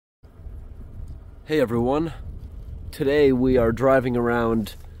Hey everyone, today we are driving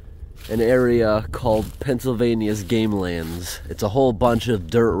around an area called Pennsylvania's Game Lands. It's a whole bunch of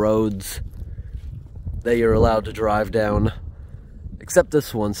dirt roads that you're allowed to drive down, except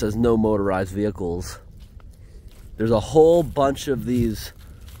this one says no motorized vehicles. There's a whole bunch of these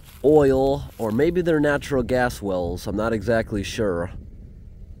oil, or maybe they're natural gas wells, I'm not exactly sure.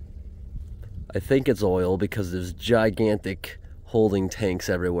 I think it's oil because there's gigantic holding tanks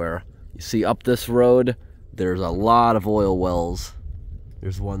everywhere. You see up this road, there's a lot of oil wells.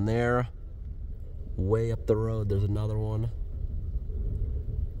 There's one there. Way up the road, there's another one.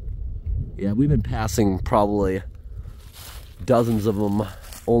 Yeah, we've been passing probably dozens of them,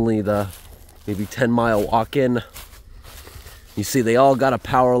 only the maybe 10-mile walk in. You see they all got a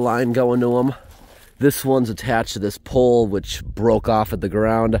power line going to them. This one's attached to this pole which broke off at the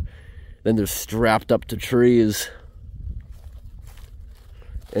ground. Then they're strapped up to trees.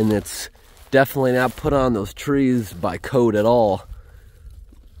 And it's definitely not put on those trees by code at all.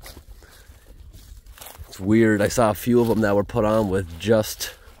 It's weird. I saw a few of them that were put on with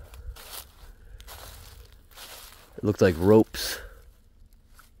just, it looked like ropes.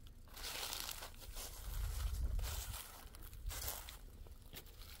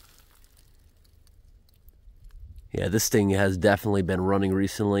 Yeah, this thing has definitely been running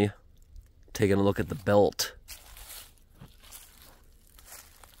recently. Taking a look at the belt.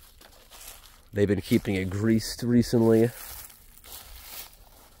 They've been keeping it greased recently.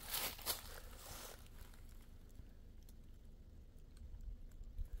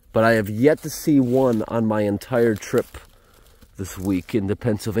 But I have yet to see one on my entire trip this week into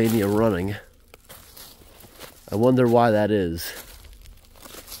Pennsylvania running. I wonder why that is.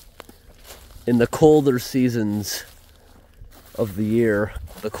 In the colder seasons of the year,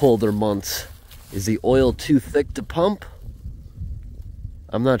 the colder months, is the oil too thick to pump?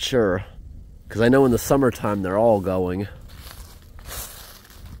 I'm not sure. Because I know in the summertime they're all going.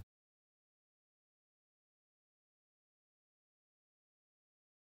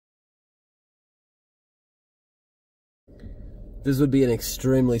 This would be an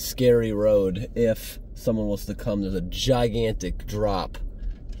extremely scary road if someone was to come. There's a gigantic drop.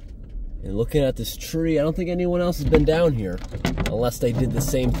 And looking at this tree, I don't think anyone else has been down here. Unless they did the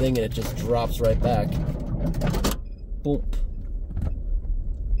same thing and it just drops right back. Boom.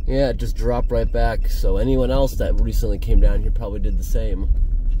 Yeah, it just dropped right back. So anyone else that recently came down here probably did the same.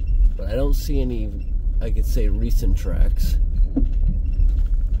 But I don't see any, I could say, recent tracks.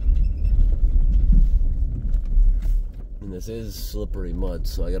 And this is slippery mud,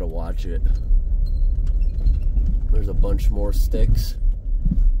 so I gotta watch it. There's a bunch more sticks.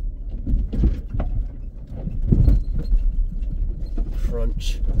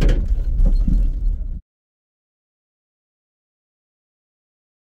 Crunch.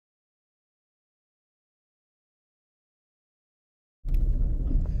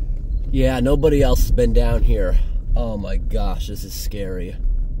 Yeah, nobody else has been down here. Oh my gosh, this is scary.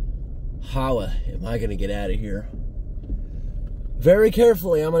 How am I gonna get out of here? Very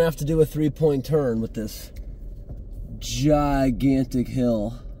carefully, I'm gonna have to do a 3-point turn with this gigantic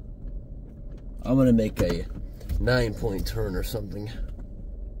hill. I'm gonna make a 9-point turn or something.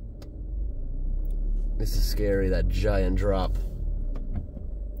 This is scary, that giant drop.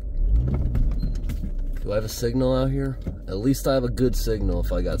 Do I have a signal out here? At least I have a good signal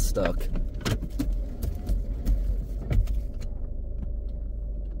if I got stuck.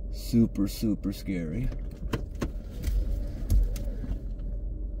 Super, super scary.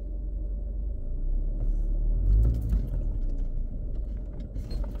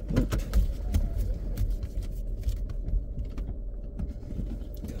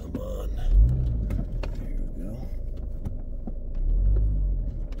 Come on. There we go.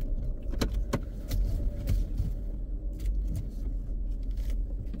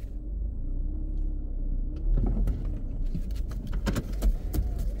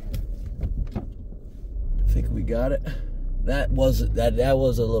 I think we got it. That was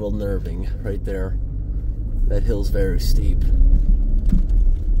a little nerving right there. That hill's very steep.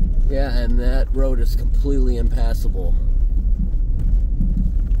 Yeah, and that road is completely impassable.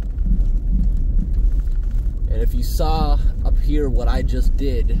 And if you saw up here what I just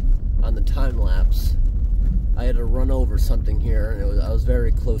did on the time lapse, I had to run over something here, and I was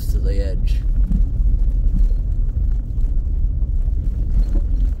very close to the edge.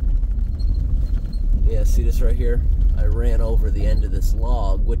 Yeah, see this right here? I ran over the end of this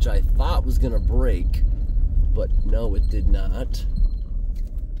log, which I thought was gonna break, but no, it did not.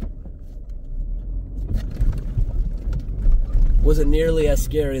 Wasn't nearly as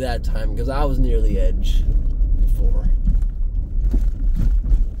scary that time because I was near the edge before.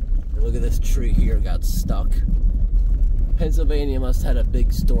 And look at this this tree here got stuck. Pennsylvania must have had a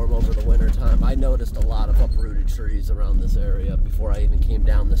big storm over the winter time. I noticed a lot of uprooted trees around this area before I even came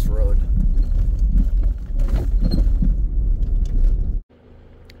down this road.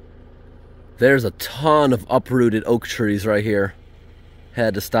 There's a ton of uprooted oak trees right here.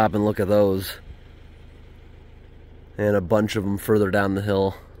 Had to stop and look at those. And a bunch of them further down the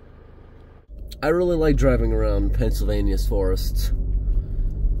hill. I really like driving around Pennsylvania's forests.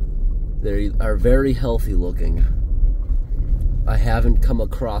 They are very healthy looking. I haven't come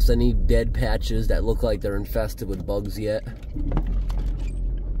across any dead patches that look like they're infested with bugs yet.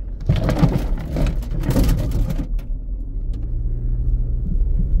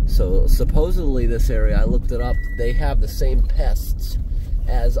 So supposedly this area, I looked it up, they have the same pests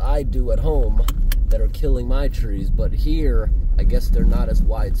as I do at home that are killing my trees, but here I guess they're not as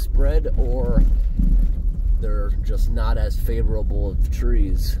widespread, or they're just not as favorable of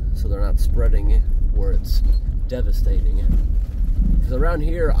trees, so they're not spreading where it's devastating. Because around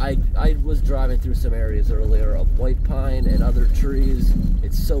here, I was driving through some areas earlier of white pine and other trees.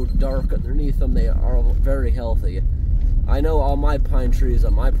 It's so dark underneath them, they are very healthy. I know all my pine trees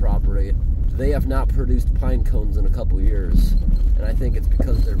on my property, they have not produced pine cones in a couple years. And I think it's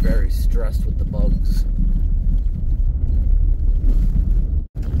because they're very stressed with the bugs.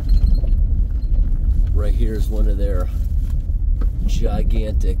 Right here is one of their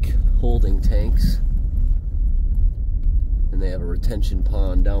gigantic holding tanks. And they have a retention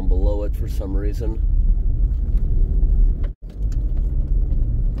pond down below it for some reason.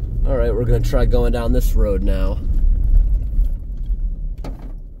 Alright, we're going to try going down this road now.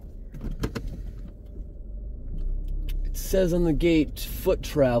 It says on the gate, foot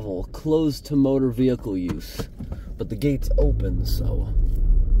travel, closed to motor vehicle use. But the gate's open, so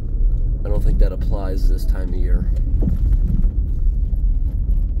I don't think that applies this time of year.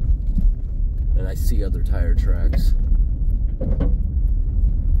 And I see other tire tracks.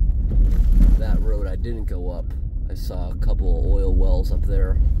 That road I didn't go up. I saw a couple of oil wells up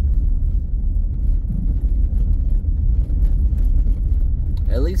there.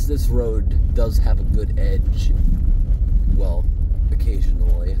 At least this road does have a good edge. Well,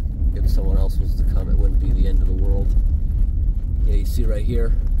 occasionally. If someone else was to come, it wouldn't be the end of the world. Yeah, you see right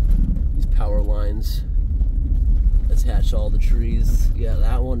here, these power lines attach all the trees. Yeah,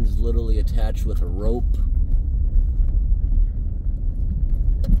 that one's literally attached with a rope.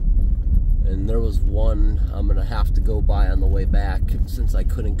 And there was one I'm gonna have to go by on the way back, since I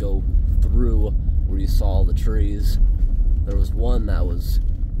couldn't go through where you saw all the trees. There was one that was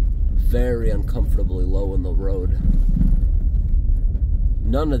very uncomfortably low in the road.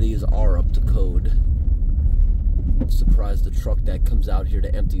 None of these are up to code. I'm surprised the truck that comes out here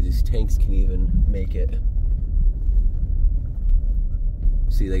to empty these tanks can even make it.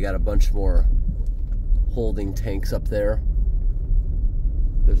 See, they got a bunch more holding tanks up there.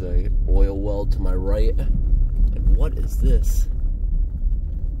 There's a oil well to my right. And what is this?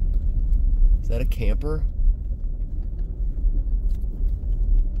 Is that a camper?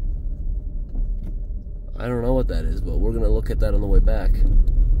 I don't know what that is, but we're gonna look at that on the way back.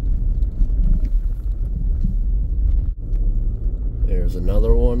 There's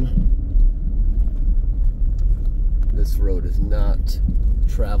another one. This road is not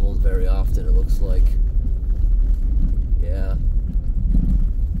traveled very often, it looks like. Yeah.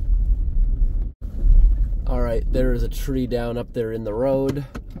 Alright, there is a tree down up there in the road,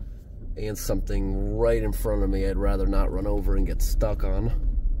 and something right in front of me I'd rather not run over and get stuck on,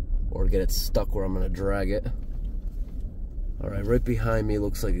 or get it stuck where I'm going to drag it. Alright, right behind me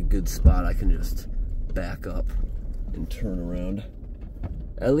looks like a good spot. I can just back up and turn around.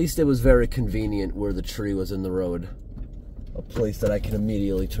 At least it was very convenient where the tree was in the road. A place that I can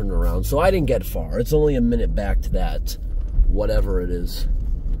immediately turn around. So I didn't get far. It's only a minute back to that, whatever it is.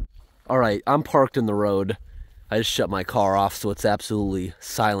 Alright, I'm parked in the road. I just shut my car off so it's absolutely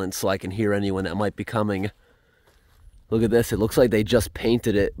silent so I can hear anyone that might be coming. Look at this, it looks like they just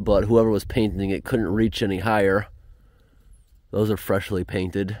painted it, but whoever was painting it couldn't reach any higher. Those are freshly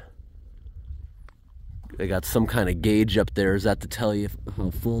painted. They got some kind of gauge up there. Is that to tell you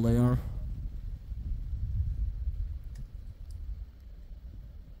how full they are?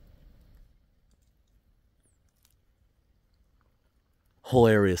 Whole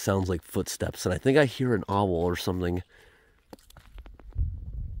area sounds like footsteps, and I think I hear an owl or something.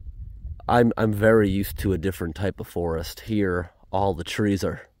 I'm very used to a different type of forest. Here, all the trees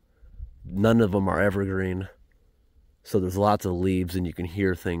are, none of them are evergreen. So there's lots of leaves and you can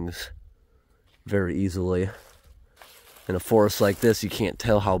hear things very easily. In a forest like this, you can't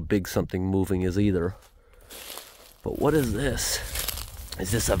tell how big something moving is either. But what is this? Is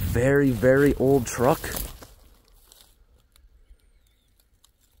this a very, very old truck?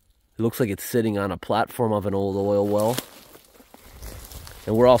 It looks like it's sitting on a platform of an old oil well.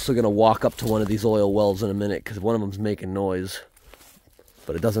 And we're also going to walk up to one of these oil wells in a minute because one of them's making noise.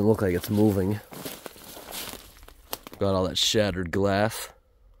 But it doesn't look like it's moving. Got all that shattered glass.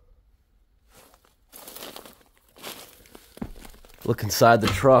 Look inside the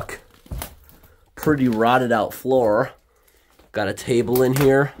truck. Pretty rotted out floor. Got a table in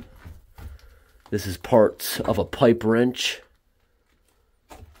here. This is parts of a pipe wrench.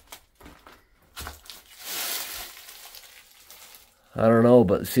 I don't know,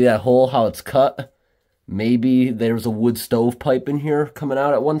 but see that hole, how it's cut? Maybe there's a wood stove pipe in here coming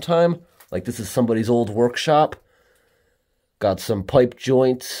out at one time. Like this is somebody's old workshop. Got some pipe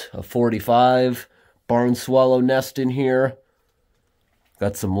joints, a 45, barn swallow nest in here.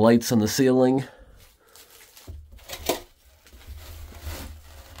 Got some lights on the ceiling.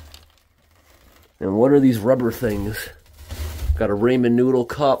 And what are these rubber things? Got a ramen noodle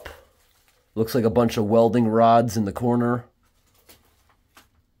cup. Looks like a bunch of welding rods in the corner.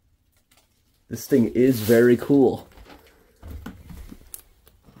 This thing is very cool.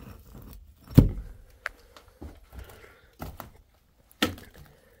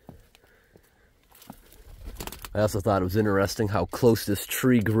 I also thought it was interesting how close this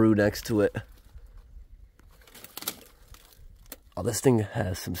tree grew next to it. Oh, this thing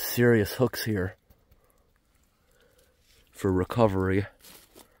has some serious hooks here for recovery.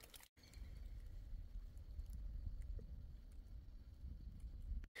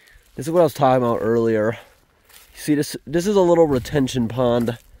 This is what I was talking about earlier. See, this is a little retention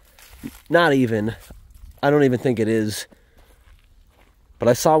pond. Not even. I don't even think it is. But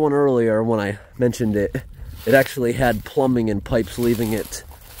I saw one earlier when I mentioned it. It actually had plumbing and pipes leaving it,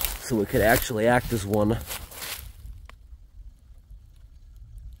 so it could actually act as one.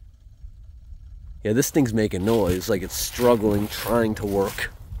 Yeah, this thing's making noise, like it's struggling, trying to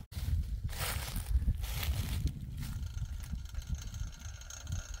work.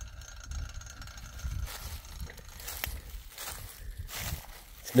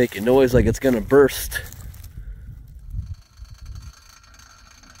 It's making noise like it's gonna burst.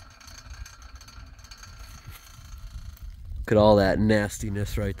 Look at all that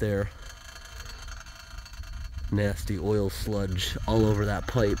nastiness right there. Nasty oil sludge all over that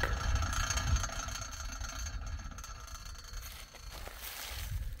pipe.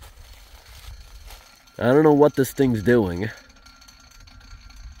 I don't know what this thing's doing.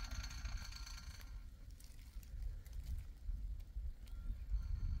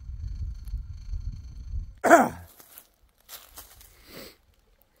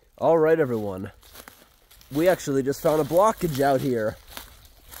 All right, everyone. We actually just found a blockage out here.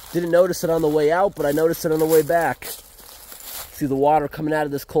 Didn't notice it on the way out, but I noticed it on the way back. See the water coming out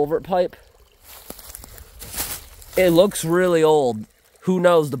of this culvert pipe? It looks really old. Who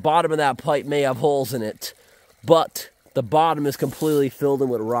knows, the bottom of that pipe may have holes in it, but the bottom is completely filled in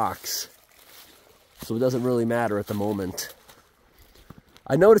with rocks. So it doesn't really matter at the moment.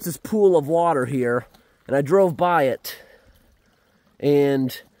 I noticed this pool of water here, and I drove by it,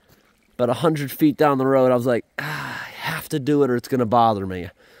 and about 100 feet down the road, I was like, I have to do it or it's going to bother me.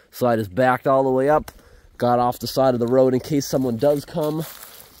 So I just backed all the way up, got off the side of the road in case someone does come,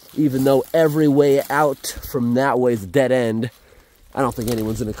 even though every way out from that way is a dead end. I don't think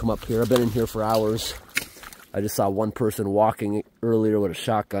anyone's going to come up here. I've been in here for hours. I just saw one person walking earlier with a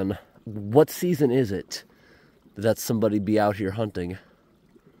shotgun. What season is it that somebody be out here hunting?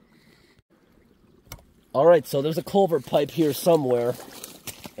 All right, so there's a culvert pipe here somewhere.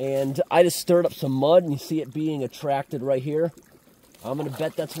 And I just stirred up some mud, and you see it being attracted right here. I'm going to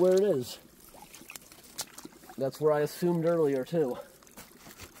bet that's where it is. That's where I assumed earlier, too.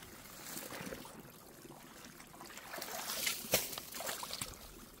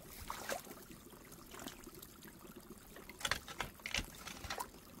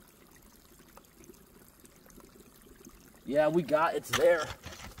 Yeah, it's there.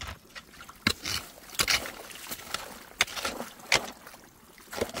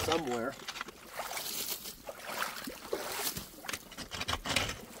 Somewhere.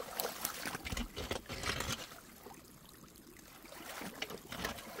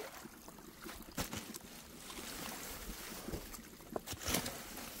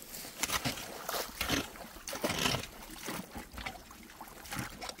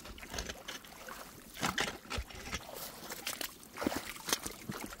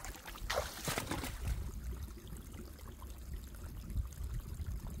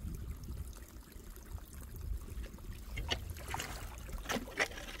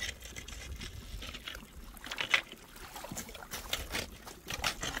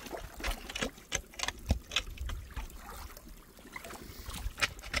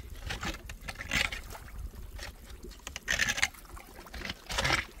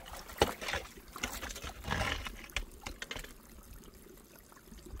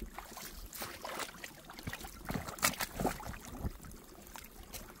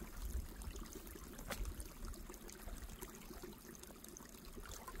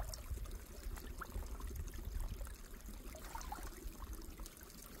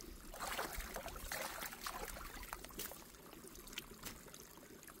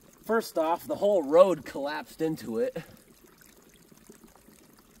 First off, the whole road collapsed into it.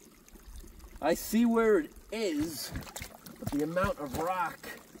 I see where it is, but the amount of rock,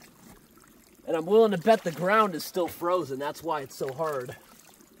 and I'm willing to bet the ground is still frozen. That's why it's so hard.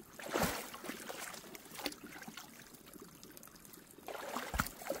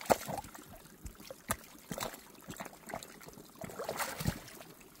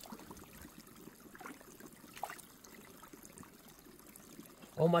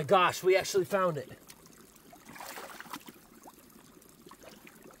 Oh my gosh, we actually found it.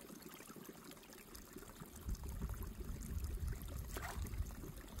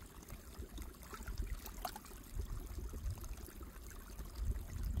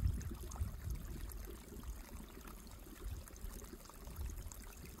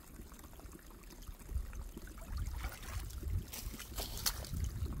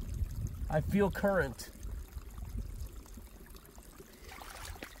 I feel current.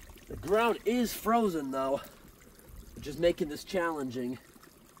 The ground is frozen though, which is making this challenging.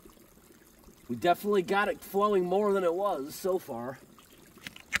 We definitely got it flowing more than it was so far.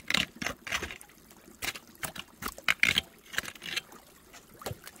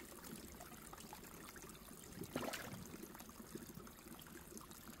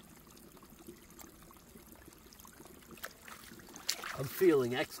 I'm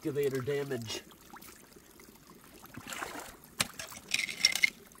feeling excavator damage.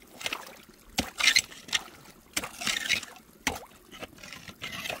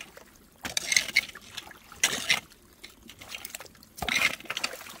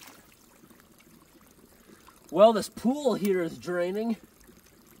 Well, this pool here is draining.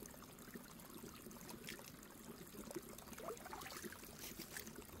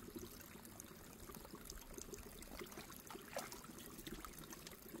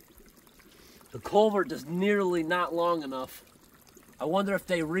 The culvert is nearly not long enough. I wonder if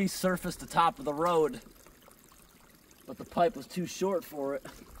they resurfaced the top of the road, but the pipe was too short for it.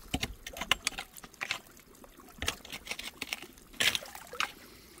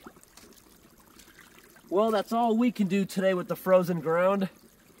 Well, that's all we can do today with the frozen ground,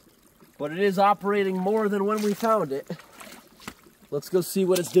 but it is operating more than when we found it. Let's go see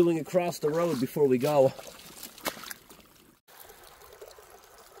what it's doing across the road before we go.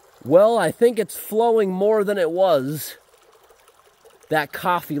 Well, I think it's flowing more than it was. That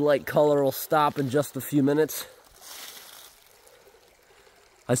coffee light color will stop in just a few minutes.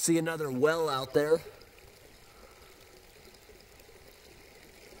 I see another well out there.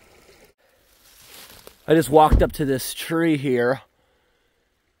 I just walked up to this tree here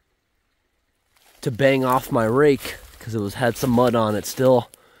to bang off my rake because it had some mud on it still.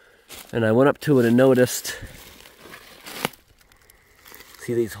 And I went up to it and noticed,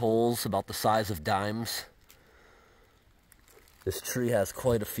 see these holes about the size of dimes? This tree has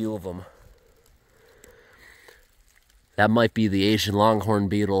quite a few of them. That might be the Asian longhorn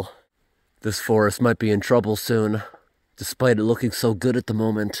beetle. This forest might be in trouble soon, despite it looking so good at the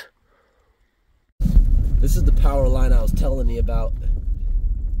moment. This is the power line I was telling you about.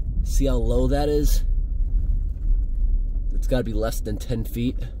 See how low that is? It's got to be less than 10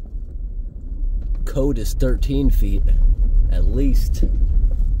 feet. Code is 13 feet, at least.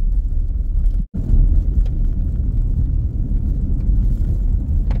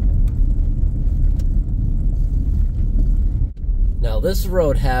 Now this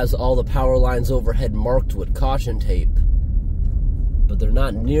road has all the power lines overhead marked with caution tape, but they're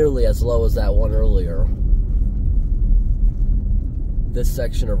not nearly as low as that one earlier. This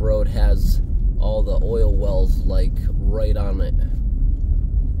section of road has all the oil wells like right on it.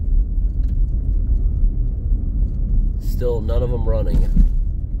 Still none of them running,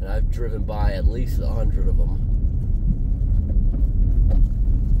 and I've driven by at least 100 of them.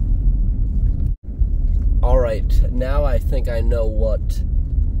 Alright, now I think I know what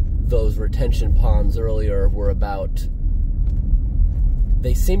those retention ponds earlier were about.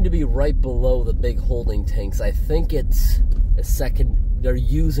 They seem to be right below the big holding tanks. I think it's they're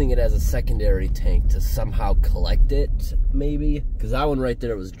using it as a secondary tank to somehow collect it, maybe? Because that one right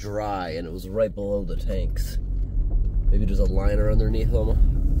there was dry and it was right below the tanks. Maybe there's a liner underneath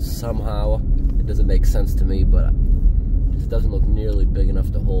them somehow. It doesn't make sense to me, but it just doesn't look nearly big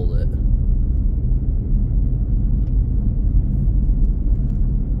enough to hold it.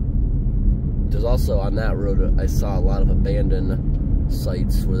 There's also, on that road, I saw a lot of abandoned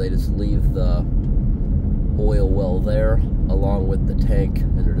sites where they just leave the oil well there along with the tank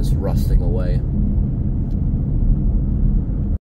and they're just rusting away.